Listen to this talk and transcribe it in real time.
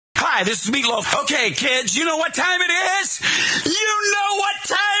Hi, this is Meatloaf. Okay, kids, you know what time it is? You know what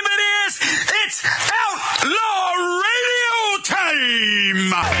time it is? It's Outlaw Radio time!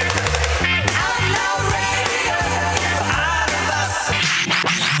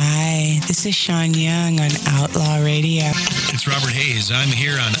 Hi, this is Sean Young on Outlaw Radio. It's Robert Hayes. I'm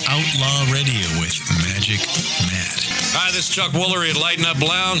here on Outlaw Radio with Magic Matt. Hi, this is Chuck Woolery at Lighten Up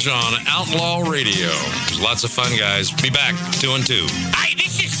Lounge on Outlaw Radio. There's lots of fun, guys. Be back, 2 and 2. Hi,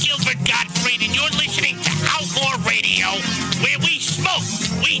 this is Gilbert Gottfried, and you're listening to Outlaw Radio, where we smoke,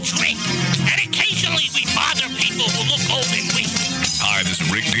 we drink, and occasionally we bother people who look old and weak. Hi, this is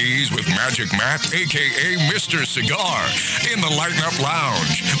Rick Dees with Magic Matt, a.k.a. Mr. Cigar, in the Lighten Up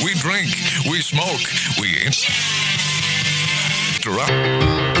Lounge. We drink, we smoke, we interrupt.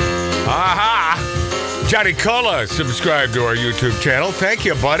 Aha! Johnny Cola subscribed to our YouTube channel. Thank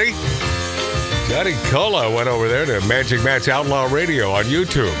you, buddy. Johnny Cola went over there to Magic Matt's Outlaw Radio on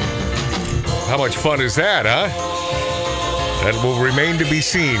YouTube. How much fun is that, huh? That will remain to be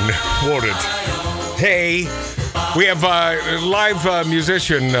seen, won't it? Hey, we have a live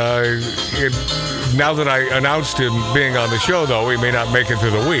musician. Now that I announced him being on the show, though, he may not make it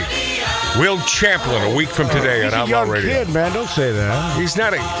through the week. Will Champlin, a week from today on Outlaw Radio. He's a young kid, man. Don't say that. He's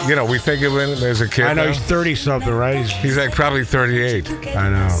not we think of him as a kid. I know, now. he's 30-something, right? He's like probably 38. I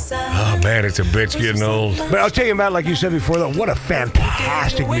know. Oh, man, it's a bitch getting old. But I'll tell you, Matt, like you said before, though, what a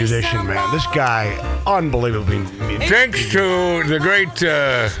fantastic musician, man. This guy, unbelievably. Thanks to the great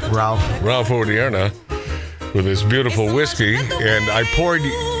Ralph Odierna with this beautiful whiskey. And I poured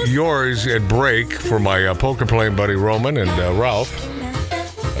yours at break for my poker playing buddy Roman and Ralph.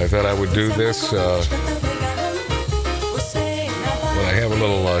 I thought I would do this when I have a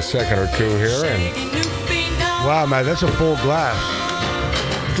little second or two here. And wow, man, that's a full glass.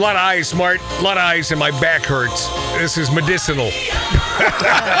 A lot of ice, Mart. A lot of ice, and my back hurts. This is medicinal.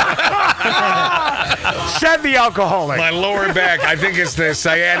 Said the alcoholic. My lower back. I think it's the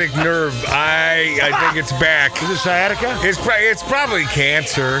sciatic nerve. I think it's back. Is it sciatica? It's probably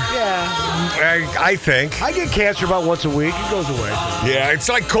cancer. Yeah. I think. I get cancer about once a week. It goes away. Yeah, it's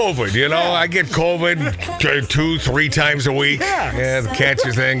like COVID, you know. Yeah. I get COVID 2-3 times a week. Yeah, the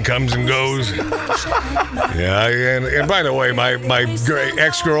cancer thing comes and goes. Yeah, and by the way, my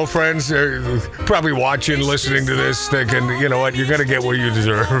ex-girlfriends are probably watching, listening to this, thinking, you know what, you're going to get what you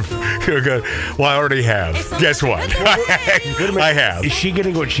deserve. You're gonna, well, I already have. Guess what? I have. Is she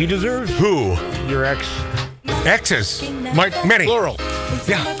getting what she deserves? Who? Your ex. Exes. Many. Plural.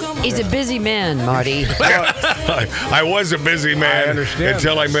 Yeah. He's a busy man, Marty. I was a busy man. I understand.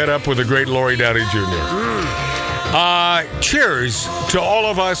 Until I met up with the great Lori Downey Jr. Cheers to all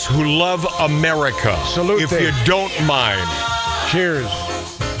of us who love America. Salute. If you don't mind. Cheers.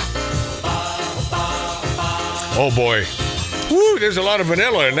 Oh, boy. Woo, there's a lot of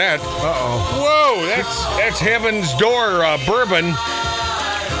vanilla in that. Uh-oh. Whoa, that's Heaven's Door bourbon.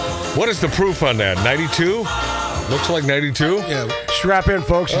 What is the proof on that? 92? Looks like 92? Yeah. Strap in,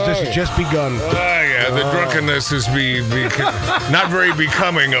 folks. This has just begun. Oh, yeah. The drunkenness is not very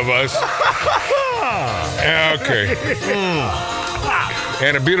becoming of us. Okay.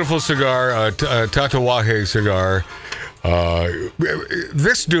 And a beautiful cigar, a Tatuaje cigar.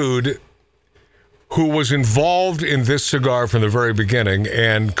 This dude, who was involved in this cigar from the very beginning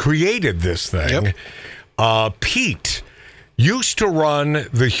and created this thing, Pete, used to run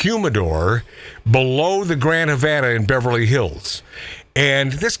the humidor below the Grand Havana in Beverly Hills.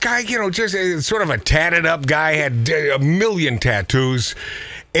 And this guy, just sort of a tatted up guy, had a million tattoos,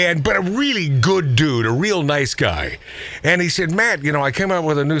 but a really good dude, a real nice guy. And he said, Matt, I came out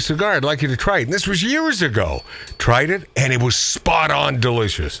with a new cigar. I'd like you to try it. And this was years ago. Tried it, and it was spot on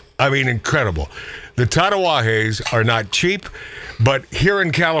delicious. I mean, incredible. The Tatuajes are not cheap, but here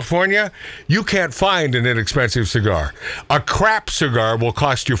in California, you can't find an inexpensive cigar. A crap cigar will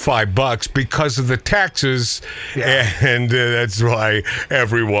cost you $5 because of the taxes, and that's why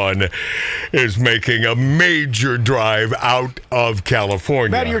everyone is making a major drive out of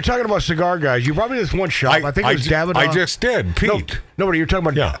California. Matt, you're talking about cigar guys. You brought me this one shop. I think it was Davidoff. I just did, Pete. No, but you're talking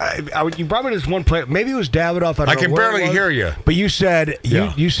about. You brought me this one place. Maybe it was Davidoff. I can barely hear you. But you said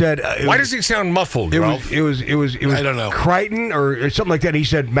you said. Why does he sound muffled? It was I don't know. Crichton or something like that. He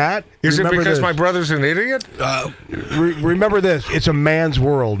said, Matt. Is it because my brother's an idiot? Remember this. It's a man's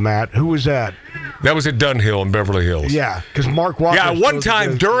world, Matt. Who was that? That was at Dunhill in Beverly Hills. Yeah, because Mark Walker. Yeah, one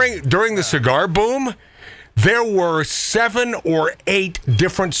time during the cigar boom, there were 7 or 8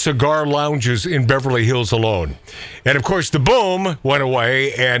 different cigar lounges in Beverly Hills alone. And, of course, the boom went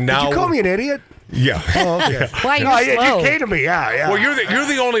away, and now... Did you call me an idiot? Yeah. Oh, okay. Why No, you slow? you came to me. Yeah. Well, you're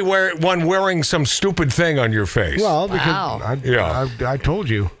the only one wearing some stupid thing on your face. Well, because Wow. I told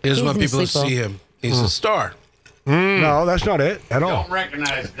you. Here's He's when in people sleepo. see him. He's a star. No, that's not it at all.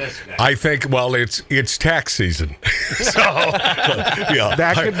 recognize this guy. I think, well, it's tax season. So, yeah.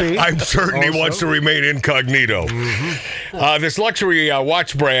 That could be. I'm certain he Also. wants to remain incognito. This luxury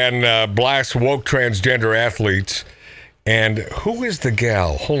watch brand blasts woke transgender athletes. And who is the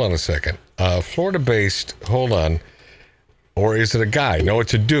gal? Hold on a second. Florida-based, hold on. Or is it a guy? No,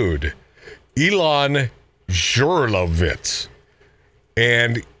 it's a dude. Elon Zhurlovitz.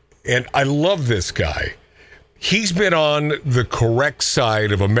 And I love this guy. He's been on the correct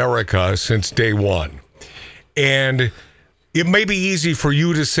side of America since day one. And it may be easy for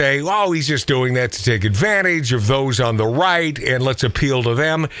you to say, oh, he's just doing that to take advantage of those on the right and let's appeal to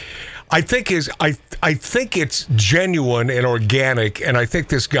them. I think it's genuine and organic, and I think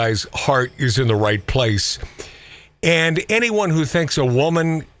this guy's heart is in the right place. And anyone who thinks a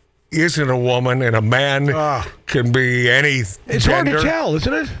woman isn't a woman and a man can be any It's gender. hard to tell,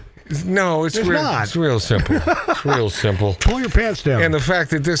 isn't it? No, it's not. It's real simple. It's real simple. Pull your pants down. And the fact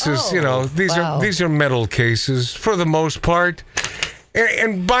that this is, these are mental cases for the most part.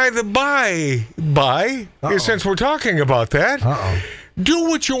 And by the by, since we're talking about that, do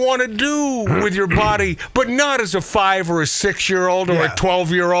what you want to do with your body, but not as a 5 or a 6-year-old or a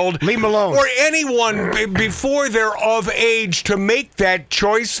 12-year-old. Leave them alone. Or anyone before they're of age to make that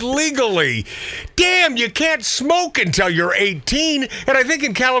choice legally. Damn, you can't smoke until you're 18. And I think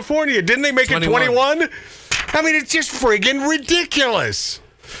in California, didn't they make 21. it 21? I mean, it's just friggin' ridiculous.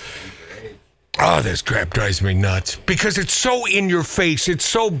 Oh, this crap drives me nuts because it's so in your face. It's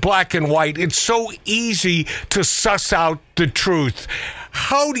so black and white. It's so easy to suss out the truth.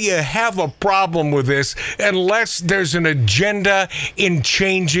 How do you have a problem with this unless there's an agenda in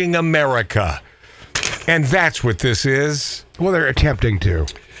changing America? And that's what this is. Well, they're attempting to.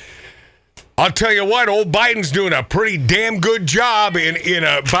 I'll tell you what, old Biden's doing a pretty damn good job in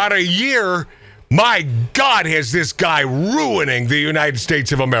about a year. My God, has this guy ruining the United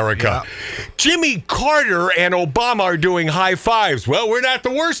States of America. Yeah. Jimmy Carter and Obama are doing high fives. Well, we're not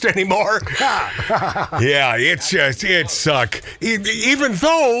the worst anymore. Yeah, it suck. Even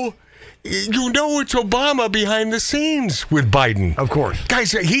though, you know, it's Obama behind the scenes with Biden. Of course.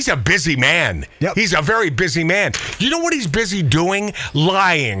 Guys, he's a busy man. Yep. He's a very busy man. You know what he's busy doing?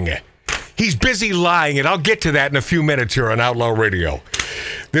 Lying. He's busy lying, and I'll get to that in a few minutes here on Outlaw Radio.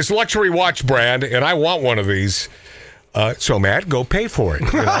 This luxury watch brand, and I want one of these. So, Matt, go pay for it.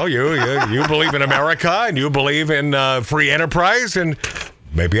 You know, you believe in America, and you believe in free enterprise, and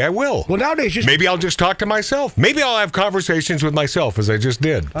maybe I will. Well, nowadays, maybe I'll just talk to myself. Maybe I'll have conversations with myself, as I just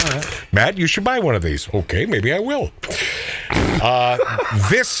did. All right. Matt, you should buy one of these. Okay, maybe I will.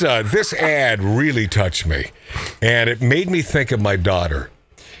 This ad really touched me, and it made me think of my daughter.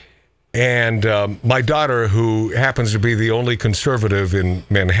 And my daughter, who happens to be the only conservative in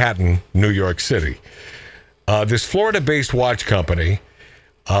Manhattan, New York City, this Florida-based watch company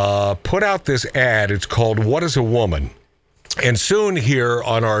put out this ad. It's called What is a Woman? And soon here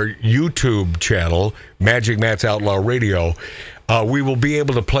on our YouTube channel, Magic Matt's Outlaw Radio, we will be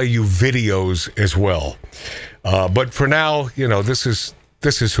able to play you videos as well. But for now, you know, this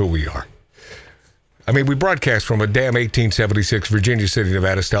is who we are. I mean, we broadcast from a damn 1876 Virginia City,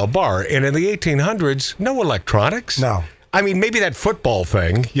 Nevada style bar. And in the 1800s, no electronics. No. I mean, maybe that football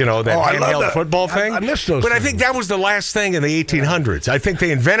thing, you know, that handheld football thing. I missed those But things. I think that was the last thing in the 1800s. I think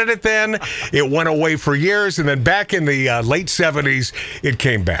they invented it then. It went away for years. And then back in the late 70s, it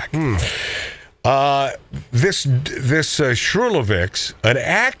came back. This Shrulovix, an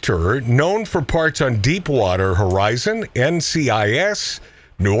actor known for parts on Deepwater Horizon, NCIS,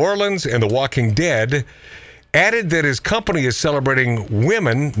 New Orleans, and The Walking Dead, added that his company is celebrating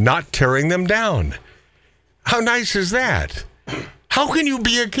women, not tearing them down. How nice is that? How can you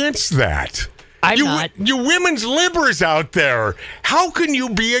be against that? I'm not. You women's libbers out there. How can you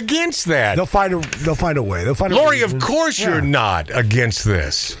be against that? They'll find a way. They'll find a Lori, reason. of course you're not against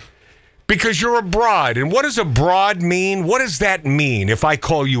this. Because you're a broad. And what does a broad mean? What does that mean if I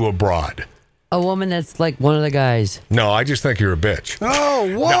call you a broad? A woman that's like one of the guys. No, I just think you're a bitch.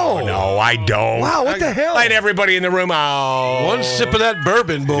 Oh, whoa. No, I don't. Wow, what the hell? And everybody in the room, One sip of that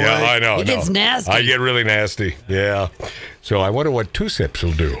bourbon, boy. Yeah, I know. It gets nasty. I get really nasty. Yeah. So I wonder what 2 sips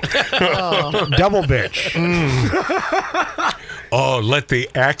will do. Double bitch. Oh, let the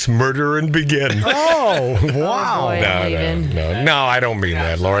axe murdering begin. Oh, wow. boy. No, I don't mean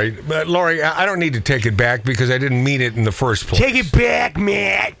that, Lori. But Lori, I don't need to take it back because I didn't mean it in the first place. Take it back,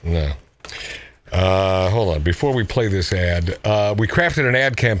 Matt. No. Hold on. Before we play this ad, we crafted an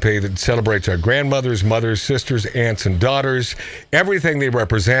ad campaign that celebrates our grandmothers, mothers, sisters, aunts, and daughters, everything they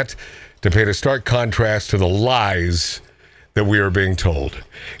represent, to paint a stark contrast to the lies that we are being told.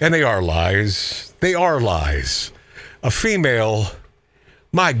 And they are lies. They are lies. A female,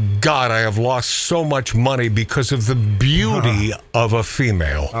 my God, I have lost so much money because of the beauty of a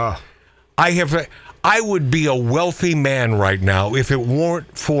female. I would be a wealthy man right now if it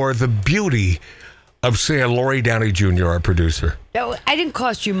weren't for the beauty of, say, Lori Downey Jr., our producer. No, I didn't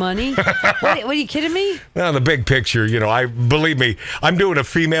cost you money. What are you kidding me? Well, the big picture, believe me, I'm doing a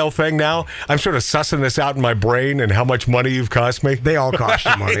female thing now. I'm sort of sussing this out in my brain and how much money you've cost me. They all cost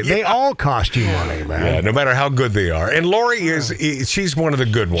you money. They all cost you money, man. Yeah, no matter how good they are. And Lori she's one of the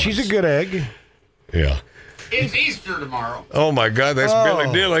good ones. She's a good egg. Yeah. It's Easter tomorrow. Oh, my God, that's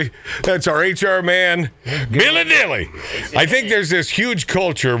Billy Dilly. That's our HR man, Billy Dilly. I think there's this huge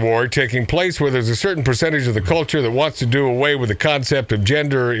culture war taking place where there's a certain percentage of the culture that wants to do away with the concept of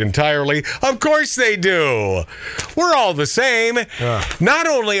gender entirely. Of course they do. We're all the same. Not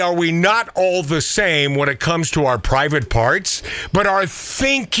only are we not all the same when it comes to our private parts, but our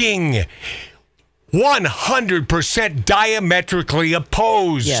thinking 100% diametrically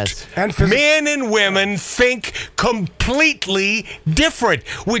opposed. Yes. And men and women think completely different,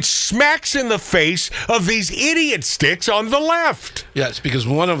 which smacks in the face of these idiot sticks on the left. Yeah, it's because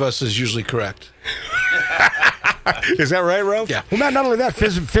one of us is usually correct. Is that right, Ralph? Yeah. Well, not only that,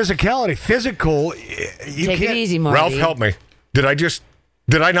 physicality, physical. Take it easy, Marty. Ralph, help me. Did I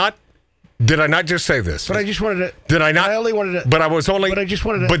not just say this? But I just wanted to. Did I not? I only wanted to. But I was only. But I just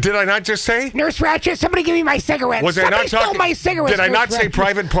wanted to. But did I not just say? Nurse Ratchet, somebody give me my cigarettes. Was I not stole talking? my cigarettes. Did I not Nurse say Ratchet.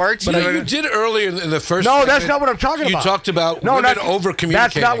 private parts? But you did earlier in the first. No, segment, that's not what I'm talking about. You talked about women over-communicating.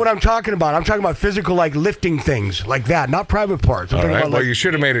 That's not what I'm talking about. I'm talking about physical, like lifting things like that, not private parts. I'm All talking right. about, Well, you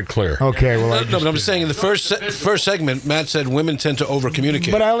should have made it clear. Okay. Well, No, but I'm saying in the first segment, Matt said women tend to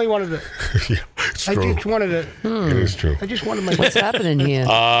over-communicate. But I only wanted to. Yeah, it's I true. just wanted to. It is true. I just wanted my. What's happening here?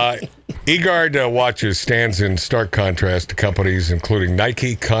 Egard watches stands in stark contrast to companies including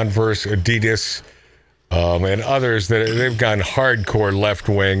Nike, Converse, Adidas, and others that they've gone hardcore left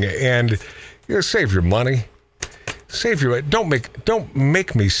wing. And save your money, don't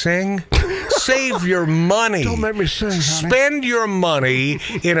make me sing. Save your money. Don't make me sing, honey. Spend your money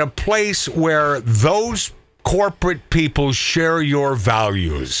in a place where those corporate people share your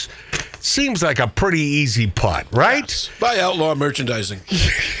values. Seems like a pretty easy putt, right? Yes. Buy outlaw merchandising.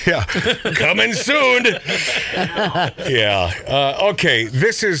 Yeah, coming soon. Yeah. Okay.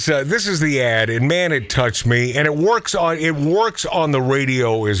 This is the ad, and man, it touched me, and it works on the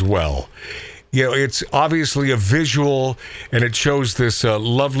radio as well. It's obviously a visual, and it shows this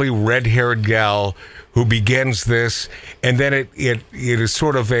lovely red-haired gal who begins this, and then it is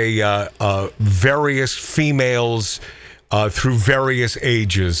sort of a various females through various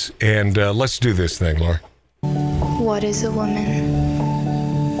ages. And let's do this thing, Laura. What is a woman?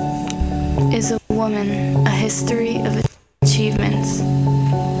 Is a woman a history of achievements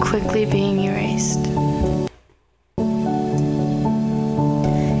quickly being erased?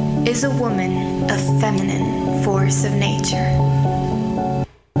 Is a woman a feminine force of nature?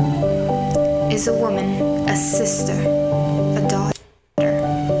 Is a woman a sister, a daughter,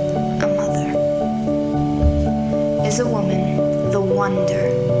 a mother? Is a woman the wonder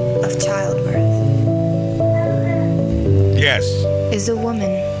of childbirth? Yes. Is a woman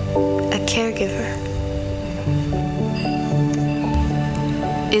a caregiver?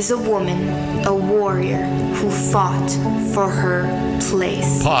 Is a woman a warrior who fought for her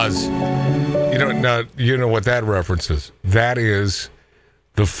place? Pause. You know what that references? That is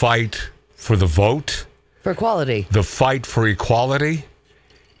the fight for the vote. For equality. The fight for equality.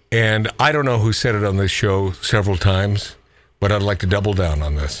 And I don't know who said it on this show several times, but I'd like to double down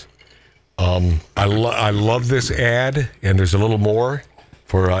on this. I love this ad, and there's a little more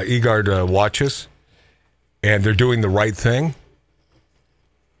for Egard watches, and they're doing the right thing.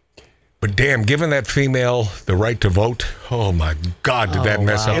 But damn, giving that female the right to vote, oh my God, did that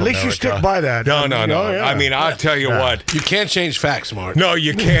mess up At least America. you stick by that. No. Yeah. I mean, I'll tell you what. You can't change facts, Mark. No,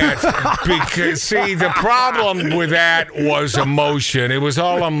 you can't. Because, see, the problem with that was emotion. It was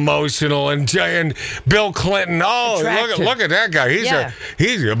all emotional. And Bill Clinton, look at that guy.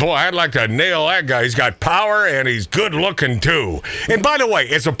 He's a boy, I'd like to nail that guy. He's got power, and he's good looking, too. And by the way,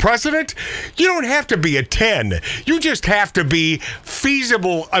 as a president, you don't have to be a 10. You just have to be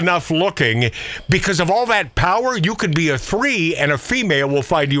feasible enough looking. Because of all that power, you could be a 3, and a female will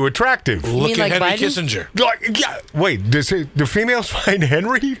find you attractive. Look at like Henry Biden? Kissinger. Wait, do females find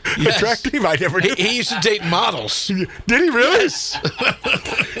Henry attractive? I never did. He used to date models. Did he really? Yes.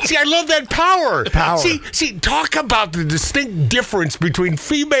 See, I love that power. Power. See, talk about the distinct difference between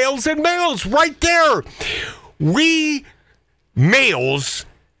females and males right there. We males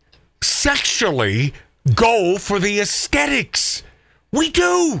sexually go for the aesthetics. We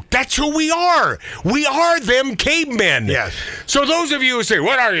do. That's who we are. We are them cavemen. Yes. So those of you who say,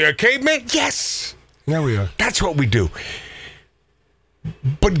 what are you, a caveman? Yes. There we are. That's what we do.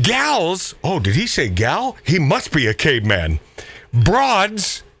 But gals, oh, did he say gal? He must be a caveman.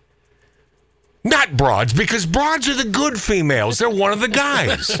 Broads, not broads, because broads are the good females. They're one of the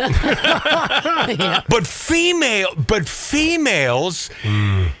guys. Yeah. But females,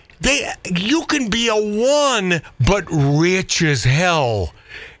 you can be a one, but rich as hell.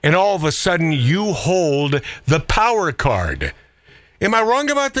 And all of a sudden, you hold the power card. Am I wrong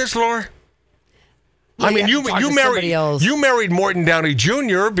about this, Laura? I mean, you married Morton Downey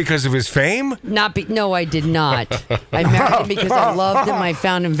Jr. because of his fame? No, I did not. I married him because I loved him. I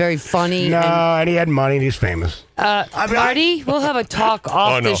found him very funny. No, and he had money and he's famous. Marty, we'll have a talk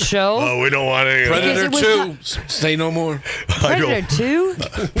off the show. Oh, we don't want to. Predator 2. Say no more. Predator 2?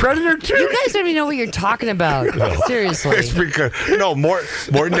 Predator 2? You guys don't even know what you're talking about. Seriously. It's because,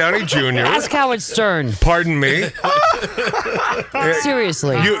 Morton Downey Jr. Ask Howard Stern. Pardon me.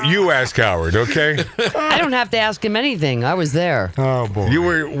 Seriously. You ask Howard, okay? I don't have to ask him anything. I was there. Oh, boy. You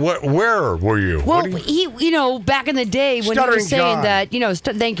were, where were you? Well, he, back in the day when he was saying that,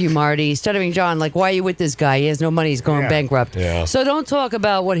 thank you, Marty, Stuttering John, like, why are you with this guy? He has no money. He's going bankrupt. Yeah. So don't talk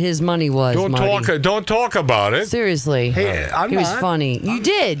about what his money was, Marty. Don't talk about it. Seriously. Hey, he was funny. You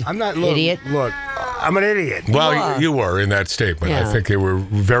did. I'm not, idiot. Look, I'm an idiot. Well, you were in that statement. Yeah. I think they were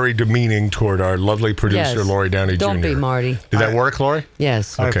very demeaning toward our lovely producer, Yes. Lori Downey Jr. Don't be, Marty. Did that work, Lori?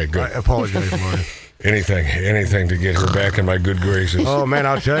 Yes. Okay, good. I apologize, Marty. Anything to get her back in my good graces. Oh, man,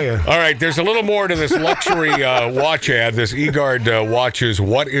 I'll tell you. All right, there's a little more to this luxury watch ad, this Egard watches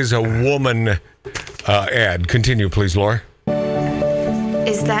What is a Woman ad. Continue, please, Laura.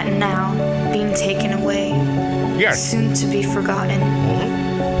 Is that now being taken away? Yes. Soon to be forgotten?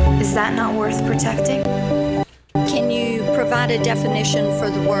 Is that not worth protecting? Can you provide a definition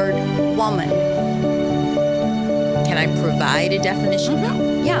for the word woman? Can I provide a definition?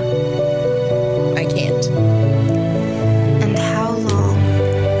 Mm-hmm. Yeah. I can't. And how long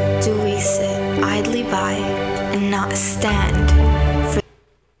do we sit idly by and not stand for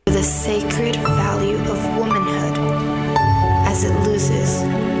the sacred value of womanhood as it loses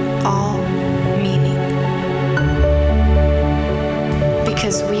all meaning?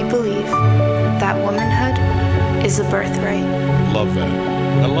 Because we believe that womanhood is a birthright. Love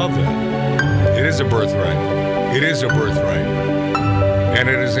that. I love that. It is a birthright. It is a birthright. And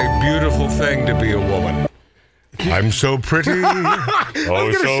it is a beautiful thing to be a woman. I'm so pretty.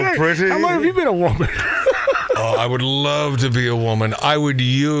 Oh, so pretty. How long have you been a woman? Oh, I would love to be a woman. I would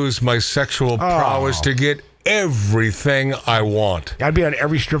use my sexual prowess to get everything I want. I'd be on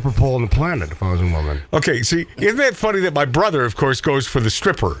every stripper pole on the planet if I was a woman. Okay, see, isn't that funny that my brother, of course, goes for the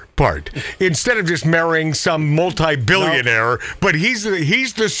stripper part instead of just marrying some multi-billionaire? Nope. But he's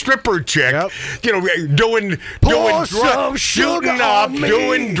the stripper chick, doing drugs, shooting up,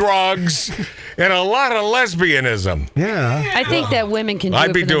 doing drugs, and a lot of lesbianism. Yeah, I think that women can do it for themselves.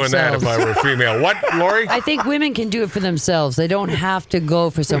 I'd be doing that if I were a female. What, Lori? I think women can do it for themselves. They don't have to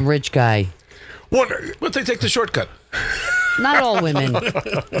go for some rich guy. But they take the shortcut. Not all women.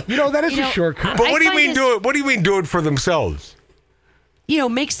 That is a shortcut. But what do you mean do it? What do you mean do it for themselves?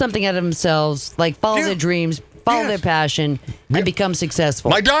 Make something out of themselves, like follow their dreams, follow their passion, and become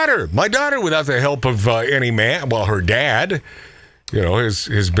successful. My daughter, without the help of any man, well, her dad,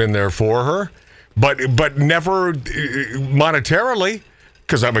 has been there for her, but never monetarily.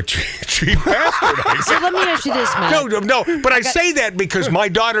 Because I'm a cheap bastard. So let me ask you this, man. No. But I say that because my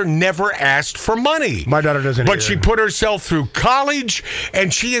daughter never asked for money. My daughter doesn't But either. she put herself through college,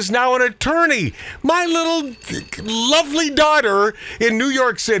 and she is now an attorney. My little lovely daughter in New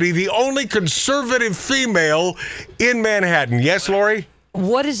York City, the only conservative female in Manhattan. Yes, Lori?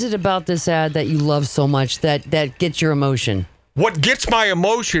 What is it about this ad that you love so much that gets your emotion? What gets my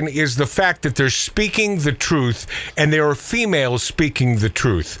emotion is the fact that they're speaking the truth, and there are females speaking the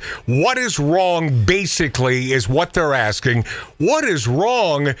truth. What is wrong, basically, is what they're asking. What is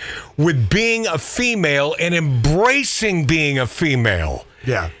wrong with being a female and embracing being a female?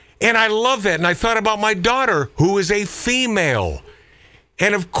 Yeah. And I love that. And I thought about my daughter, who is a female.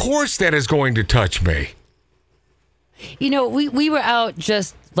 And of course that is going to touch me. We were out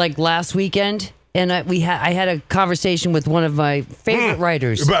just like last weekend. And I had a conversation with one of my favorite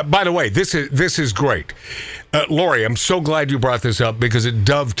writers. By the way, this is great. Lori, I'm so glad you brought this up because it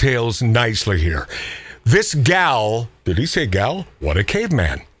dovetails nicely here. This gal, did he say gal? What a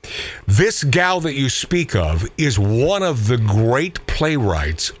caveman. This gal that you speak of is one of the great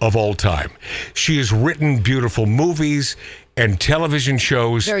playwrights of all time. She has written beautiful movies and television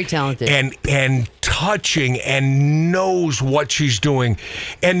shows. Very talented. And touching and knows what she's doing.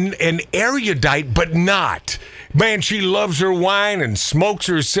 And erudite, but not. Man, she loves her wine and smokes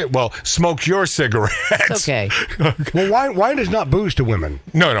smokes your cigarettes. It's okay. Well, wine is not booze to women.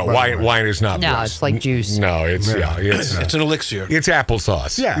 No, wine is not booze. No, it's like juice. No, it's It's an elixir. It's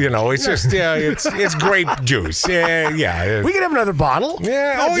applesauce. Yeah. It's just it's grape juice. Yeah. We can have another bottle.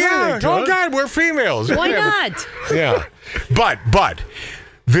 Yeah. Oh yeah. Oh God, we're females. Why not? Yeah. But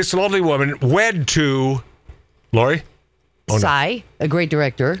this lovely woman wed to Lori. Cy, a great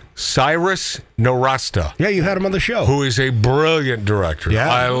director. Cyrus Nowrasteh. Yeah, you had him on the show. Who is a brilliant director. Yeah.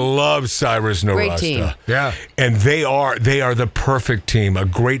 I love Cyrus Nowrasteh. Great team. Yeah. And they are the perfect team, a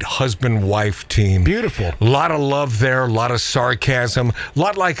great husband-wife team. Beautiful. A lot of love there, a lot of sarcasm, a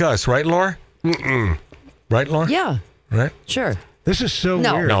lot like us, right, Laura? Mm-mm. Right, Laura? Yeah. Right? Sure. This is so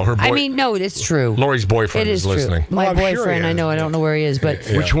weird. No, her no, it's true. Lori's boyfriend It is listening. True. My Well, I'm sure boyfriend, he I is. know, I don't know where he is, but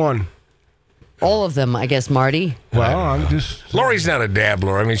Which one? all of them, I guess, Marty. Well, I'm just... Lori's not a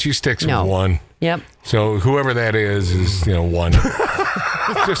dabbler. I mean, she sticks No. with one. Yep. So whoever that is one.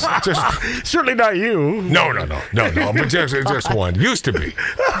 just Certainly not you. No. But just one. Used to be.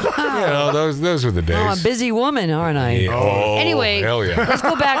 Those were the days. Oh, I'm a busy woman, aren't I? Yeah. Oh, Anyway, hell yeah. let's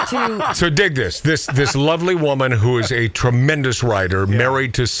go back to... So dig this. This lovely woman who is a tremendous writer,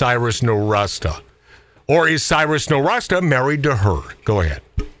 married to Cyrus Nowrasteh. Or is Cyrus Nowrasteh married to her? Go ahead.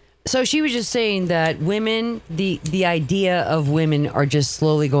 So she was just saying that women, the idea of women are just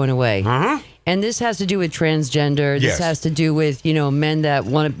slowly going away. Mm-hmm. And this has to do with transgender. This Yes. has to do with, men that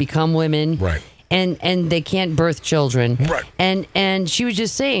want to become women. Right. And they can't birth children. Right. And she was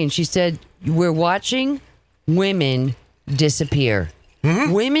just saying, she said, we're watching women disappear.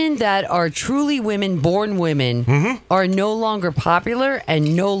 Mm-hmm. Women that are truly women, born women, are no longer popular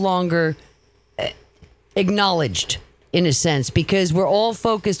and no longer acknowledged, in a sense, because we're all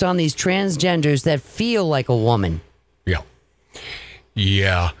focused on these transgenders that feel like a woman.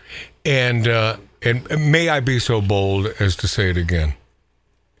 Yeah. And may I be so bold as to say it again?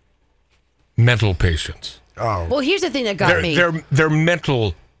 Mental patients. Oh. Well, here's the thing that got me. They're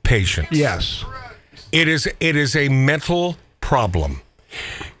mental patients. Yes. It is a mental problem.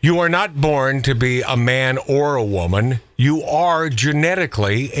 You are not born to be a man or a woman. You are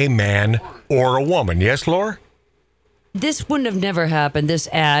genetically a man or a woman. Yes, Laura? This wouldn't have never happened. This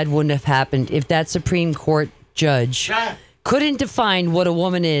ad wouldn't have happened if that Supreme Court judge couldn't define what a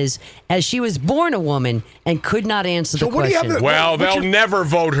woman is, as she was born a woman and could not answer the question. Well, they'll never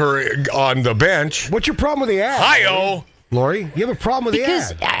vote her on the bench. What's your problem with the ad? Hi-yo. Lori, you have a problem with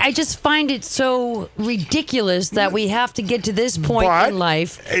Because the ad? I just find it so ridiculous that we have to get to this point But in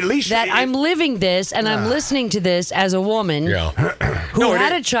life at least that I'm living this and I'm listening to this as a woman who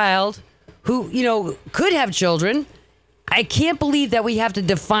had a child, who, could have children. I can't believe that we have to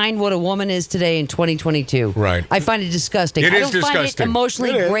define what a woman is today in 2022. Right. I find it disgusting. It I is don't find it disgusting. emotionally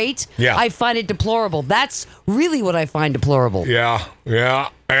It is. great. Yeah. I find it deplorable. That's really what I find deplorable. Yeah.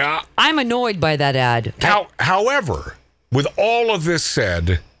 I'm annoyed by that ad. However, with all of this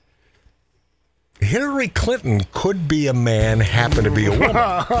said, Hillary Clinton could be a man, happen to be a woman.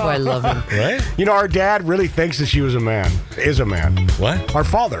 Oh, I love him. Right? Our dad really thinks that she was a man. Is a man. What? Our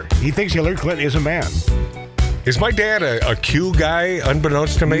father. He thinks Hillary Clinton is a man. Is my dad a Q guy,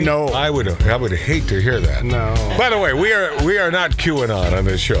 unbeknownst to me? No. I would hate to hear that. No. By the way, we are not QAnon on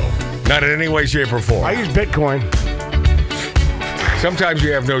this show. Not in any way, shape, or form. I use Bitcoin. Sometimes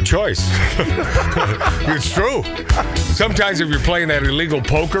you have no choice. It's true. Sometimes if you're playing that illegal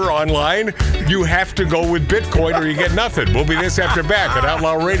poker online, you have to go with Bitcoin or you get nothing. We'll be this after back at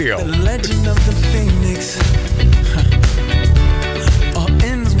Outlaw Radio. The legend of the Phoenix all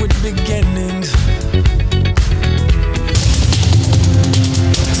ends with beginnings.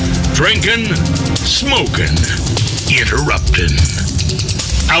 Drinking, smoking, interrupting.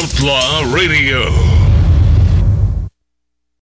 Outlaw Radio.